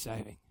that need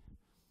saving.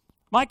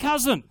 My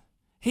cousin,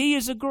 he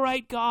is a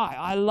great guy.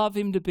 I love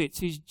him to bits.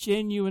 He's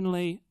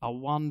genuinely a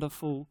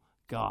wonderful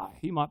guy.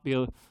 He might be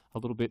a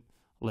little bit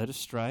led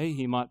astray.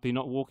 He might be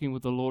not walking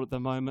with the Lord at the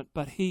moment,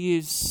 but he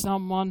is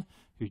someone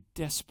who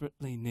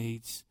desperately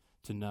needs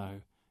to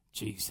know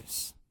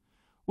Jesus.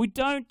 We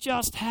don't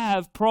just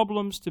have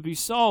problems to be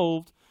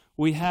solved,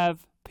 we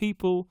have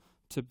people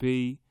to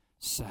be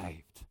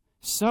saved.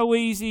 So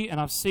easy, and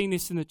I've seen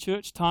this in the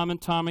church time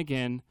and time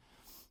again,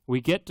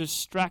 we get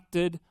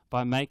distracted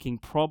by making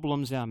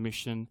problems our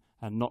mission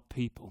and not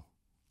people.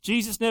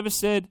 Jesus never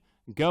said,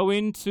 go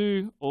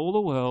into all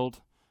the world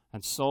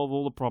and solve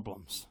all the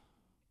problems.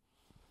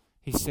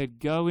 He said,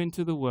 go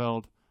into the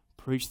world,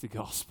 preach the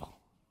gospel,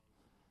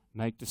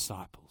 make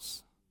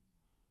disciples.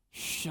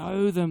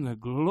 Show them the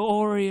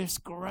glorious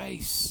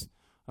grace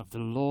of the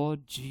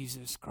Lord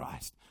Jesus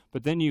Christ.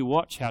 But then you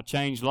watch how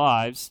changed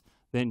lives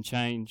then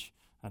change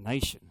a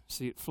nation.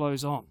 See, it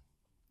flows on.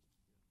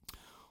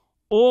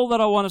 All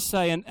that I want to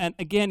say, and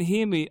again,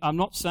 hear me, I'm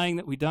not saying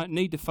that we don't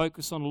need to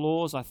focus on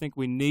laws. I think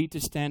we need to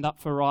stand up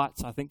for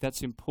rights. I think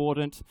that's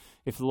important.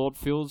 If the Lord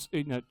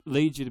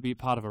leads you to be a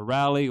part of a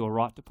rally or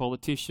write to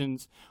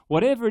politicians,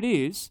 whatever it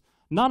is,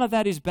 none of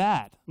that is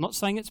bad. I'm not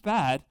saying it's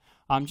bad.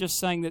 I'm just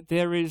saying that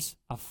there is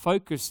a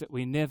focus that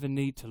we never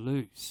need to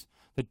lose.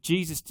 That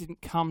Jesus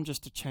didn't come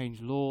just to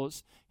change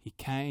laws. He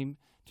came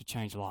to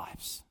change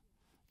lives.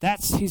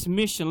 That's his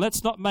mission.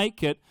 Let's not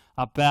make it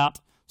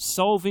about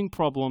solving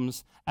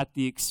problems at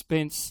the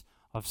expense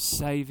of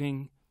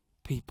saving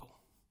people.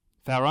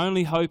 If our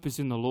only hope is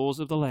in the laws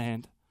of the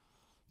land,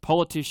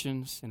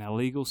 politicians, and our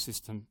legal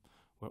system,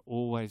 we're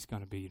always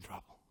going to be in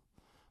trouble.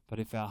 But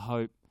if our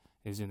hope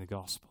is in the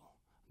gospel,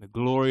 the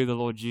glory of the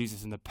Lord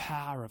Jesus and the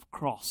power of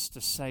cross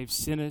to save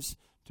sinners,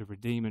 to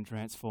redeem and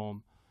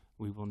transform,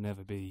 we will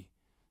never be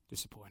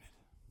disappointed.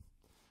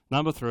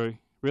 Number 3,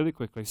 really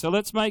quickly. So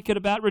let's make it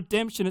about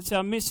redemption. It's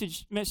our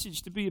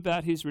message to be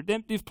about his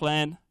redemptive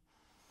plan.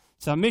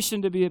 It's our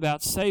mission to be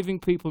about saving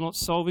people, not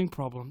solving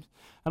problems.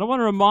 And I want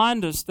to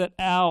remind us that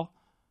our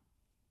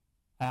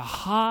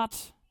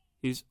heart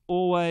is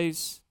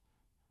always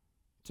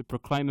to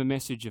proclaim a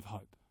message of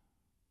hope,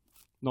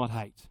 not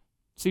hate.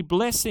 See,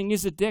 blessing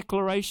is a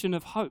declaration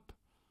of hope.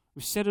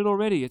 We've said it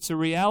already. It's a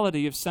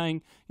reality of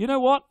saying, you know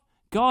what?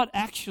 God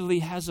actually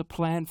has a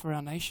plan for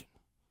our nation.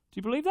 Do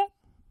you believe that?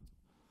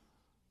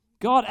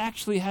 God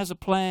actually has a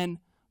plan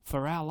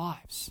for our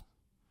lives.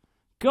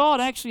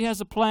 God actually has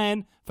a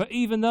plan for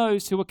even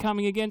those who are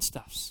coming against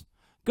us.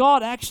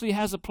 God actually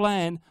has a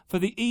plan for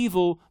the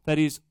evil that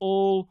is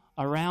all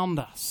around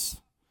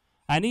us.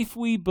 And if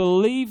we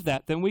believe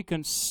that, then we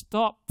can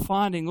stop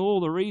finding all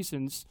the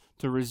reasons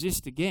to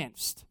resist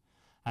against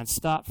and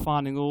start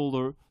finding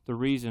all the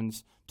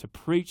reasons to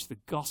preach the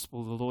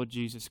gospel of the Lord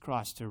Jesus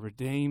Christ, to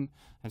redeem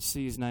and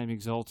see his name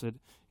exalted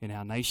in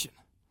our nation.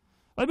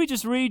 Let me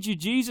just read you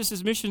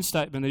Jesus' mission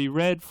statement that he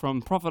read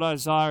from Prophet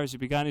Isaiah as he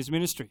began his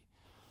ministry.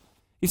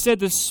 He said,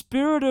 "The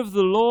Spirit of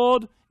the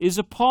Lord is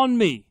upon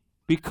me,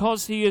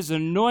 because he has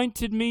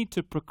anointed me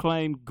to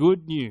proclaim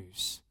good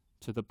news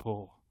to the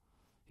poor.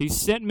 He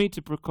sent me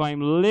to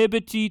proclaim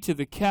liberty to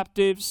the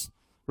captives,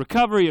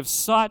 recovery of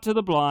sight to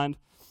the blind,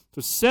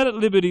 to set at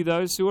liberty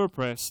those who are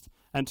oppressed,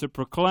 and to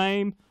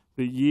proclaim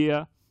the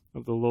year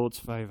of the Lord's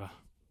favor."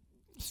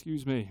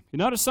 Excuse me. You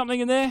notice something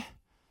in there?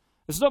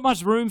 There's not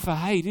much room for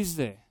hate, is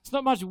there? There's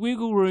not much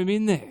wiggle room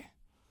in there.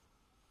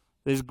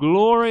 There's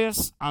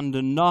glorious,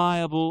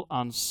 undeniable,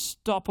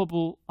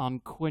 unstoppable,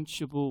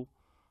 unquenchable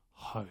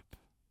hope.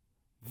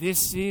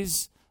 This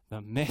is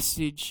the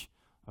message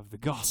of the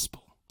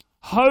gospel.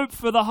 Hope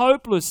for the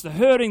hopeless, the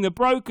hurting, the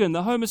broken,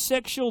 the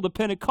homosexual, the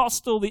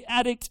Pentecostal, the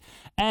addict,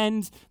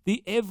 and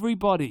the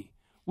everybody.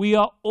 We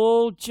are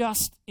all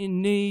just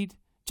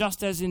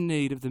as in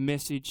need of the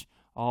message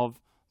of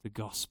the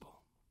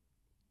gospel.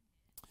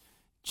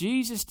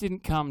 Jesus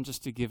didn't come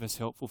just to give us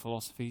helpful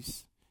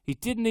philosophies. He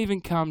didn't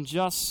even come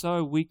just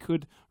so we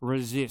could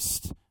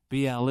resist,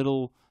 be our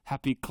little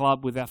happy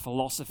club with our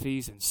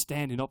philosophies and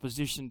stand in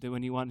opposition to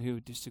anyone who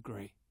would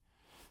disagree.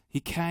 He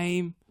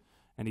came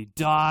and he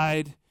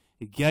died.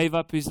 He gave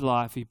up his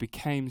life. He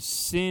became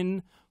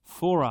sin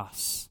for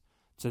us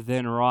to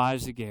then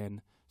rise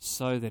again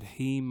so that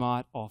he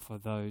might offer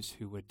those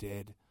who were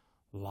dead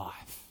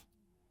life.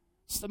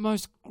 It's the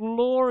most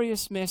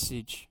glorious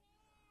message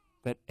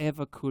that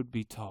ever could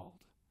be told.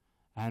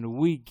 And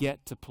we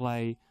get to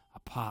play a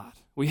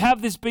part. We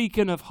have this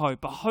beacon of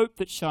hope, a hope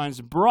that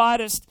shines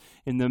brightest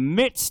in the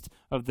midst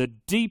of the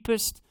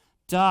deepest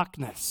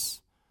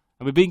darkness.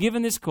 And we've been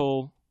given this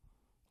call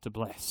to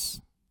bless.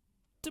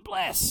 To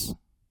bless.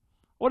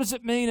 What does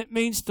it mean? It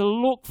means to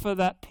look for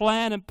that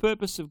plan and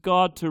purpose of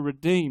God to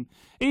redeem.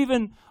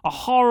 Even a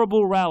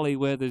horrible rally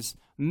where there's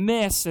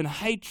mess and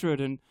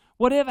hatred and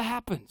whatever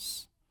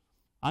happens,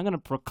 I'm going to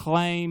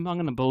proclaim, I'm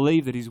going to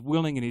believe that he's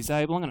willing and he's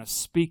able. I'm going to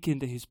speak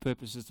into his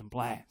purposes and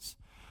plans.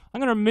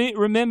 I'm going to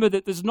remember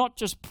that there's not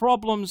just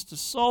problems to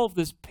solve,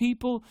 there's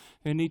people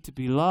who need to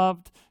be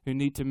loved, who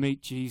need to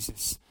meet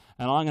Jesus.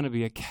 And I'm going to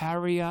be a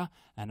carrier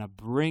and a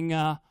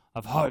bringer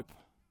of hope.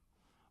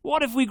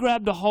 What if we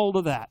grabbed a hold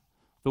of that?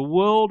 The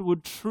world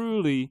would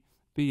truly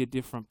be a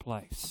different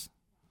place.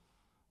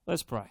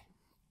 Let's pray.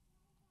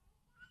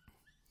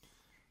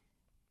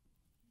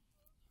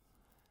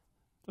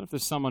 I don't know if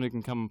there's someone who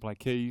can come and play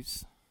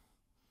keys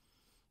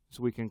as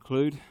we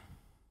conclude.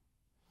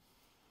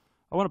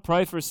 I want to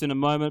pray for us in a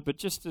moment, but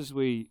just as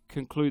we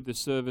conclude the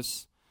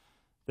service,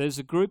 there's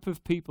a group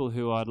of people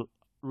who I'd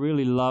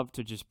really love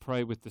to just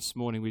pray with this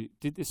morning. We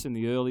did this in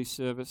the early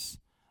service,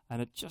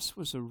 and it just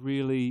was a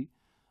really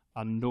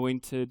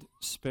anointed,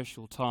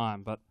 special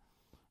time. But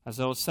as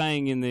I was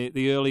saying in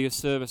the earlier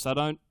service, I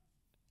don't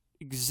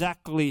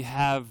exactly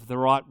have the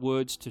right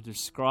words to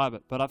describe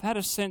it, but I've had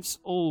a sense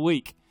all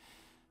week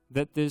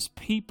that there's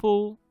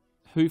people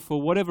who,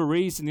 for whatever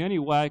reason, the only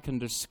way I can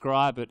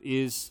describe it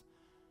is,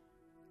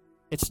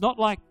 it's not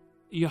like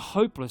you're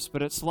hopeless,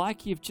 but it's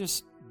like you've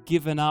just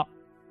given up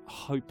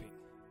hoping.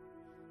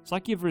 It's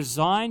like you've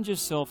resigned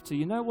yourself to,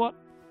 you know what?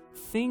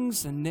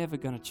 Things are never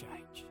going to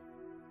change.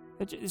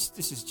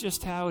 This is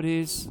just how it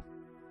is.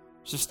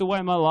 It's just the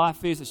way my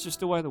life is. It's just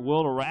the way the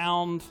world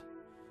around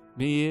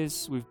me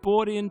is. We've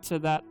bought into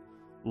that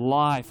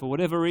lie for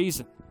whatever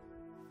reason.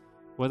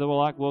 Whether we're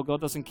like, well,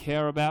 God doesn't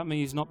care about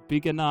me. He's not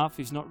big enough.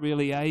 He's not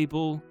really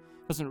able.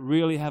 Doesn't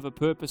really have a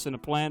purpose and a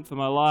plan for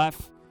my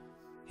life.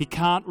 He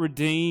can't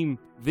redeem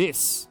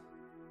this.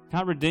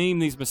 Can't redeem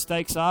these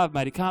mistakes I've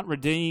made. He can't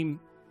redeem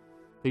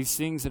these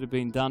things that have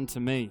been done to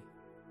me.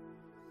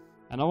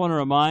 And I want to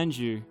remind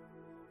you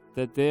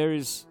that there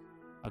is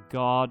a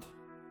God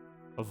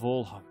of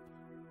all hope.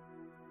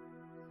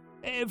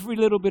 Every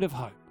little bit of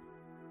hope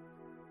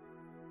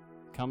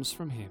comes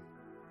from Him.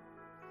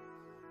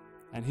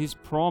 And His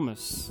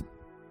promise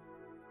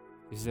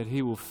is that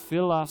He will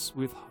fill us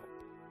with hope.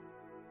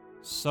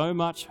 So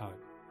much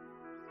hope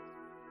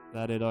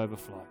that it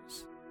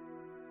overflows.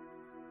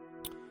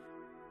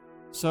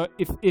 So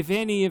if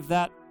any of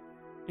that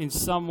in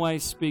some way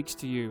speaks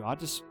to you,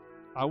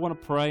 I want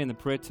to pray, and the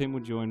prayer team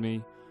will join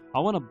me. I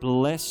want to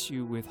bless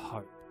you with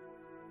hope.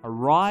 A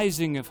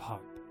rising of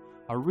hope.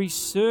 A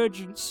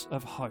resurgence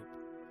of hope.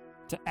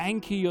 To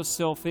anchor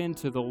yourself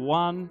into the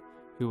one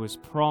who has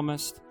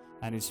promised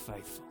and is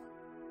faithful.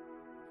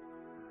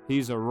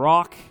 He's a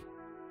rock.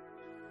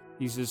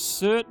 He's as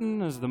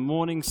certain as the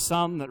morning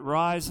sun that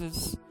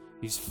rises.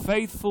 He's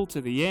faithful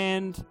to the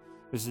end.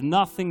 There's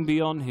nothing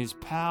beyond His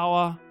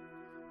power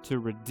to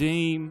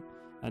redeem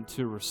and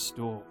to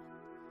restore.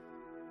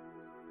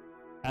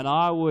 And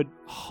I would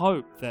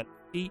hope that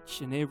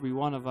each and every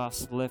one of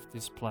us left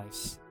this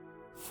place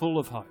full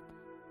of hope,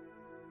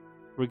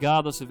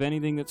 regardless of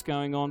anything that's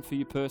going on for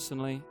you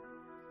personally,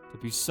 to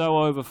be so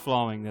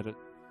overflowing that it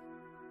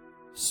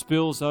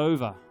spills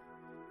over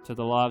to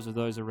the lives of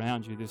those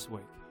around you this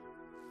week.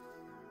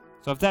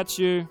 So if that's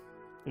you,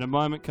 in a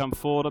moment come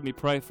forward. Let me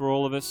pray for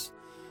all of us.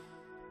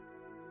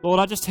 Lord,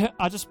 I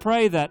just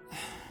pray that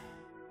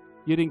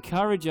You'd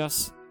encourage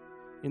us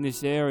in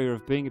this area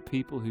of being a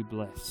people who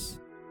bless.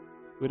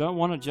 We don't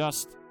want to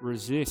just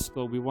resist,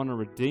 Lord. We want to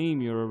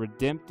redeem. You're a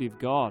redemptive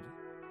God.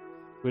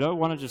 We don't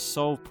want to just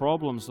solve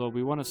problems, Lord.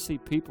 We want to see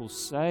people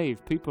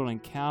saved, people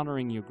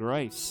encountering Your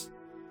grace.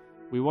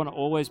 We want to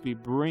always be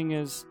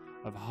bringers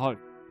of hope.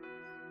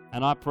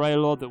 And I pray,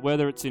 Lord, that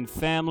whether it's in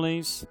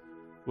families,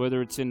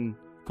 whether it's in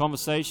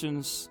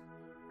conversations,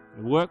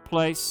 in the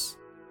workplace,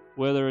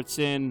 whether it's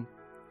in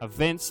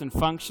events and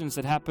functions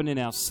that happen in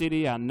our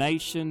city, our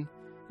nation,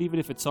 even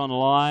if it's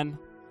online,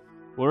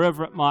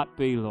 wherever it might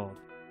be, Lord,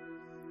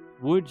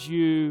 would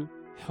You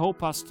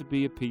help us to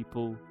be a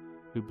people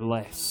who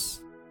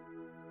bless,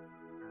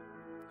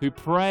 who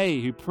pray,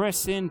 who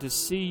press in to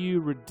see You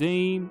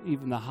redeem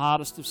even the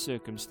hardest of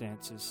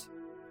circumstances,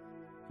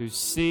 who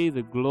see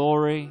the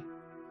glory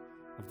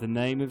of the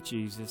name of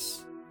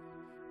Jesus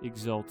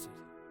exalted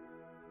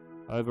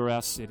over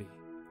our city.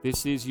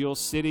 This is Your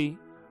city,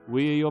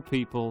 we are Your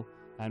people,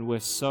 and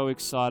we're so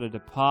excited to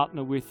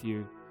partner with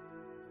You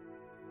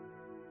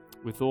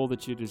with all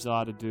that You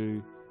desire to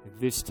do at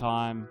this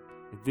time,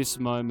 at this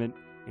moment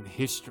in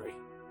history.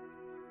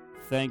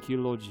 Thank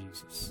You, Lord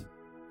Jesus.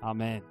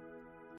 Amen.